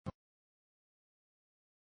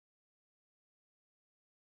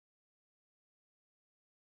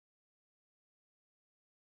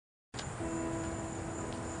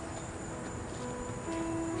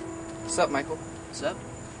What's up, Michael? What's up?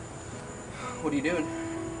 What are you doing?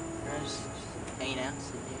 I'm just hanging out,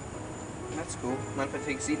 sitting here. That's cool. Mind if I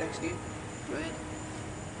take a seat next to you? Go ahead.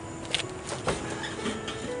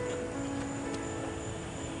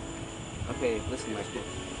 Okay, listen, Michael.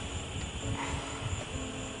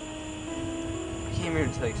 I came here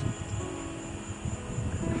to tell you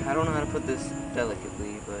something. I don't know how to put this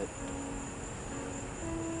delicately, but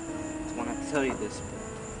I want to have to tell you this. But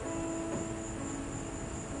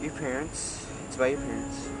your parents, it's about your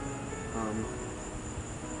parents.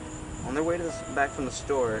 On their way to back from the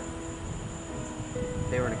store,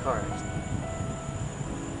 they were in a car accident.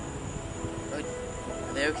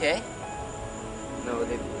 Are they okay? No,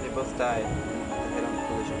 they both died head-on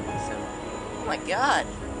collision with the semi. Oh my god!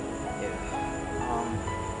 Yeah.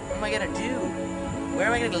 What am I gonna do? Where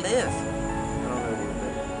am I gonna live? I don't know,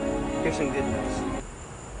 dude, but here's some good news.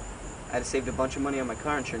 I had saved a bunch of money on my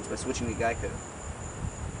car insurance by switching to Geico.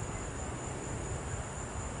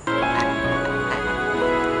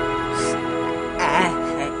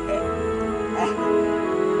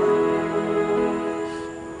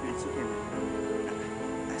 It's okay,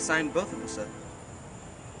 man. I signed both of us up.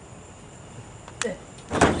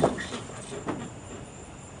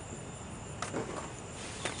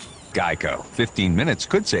 Geico. 15 minutes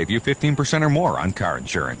could save you 15% or more on car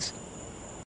insurance.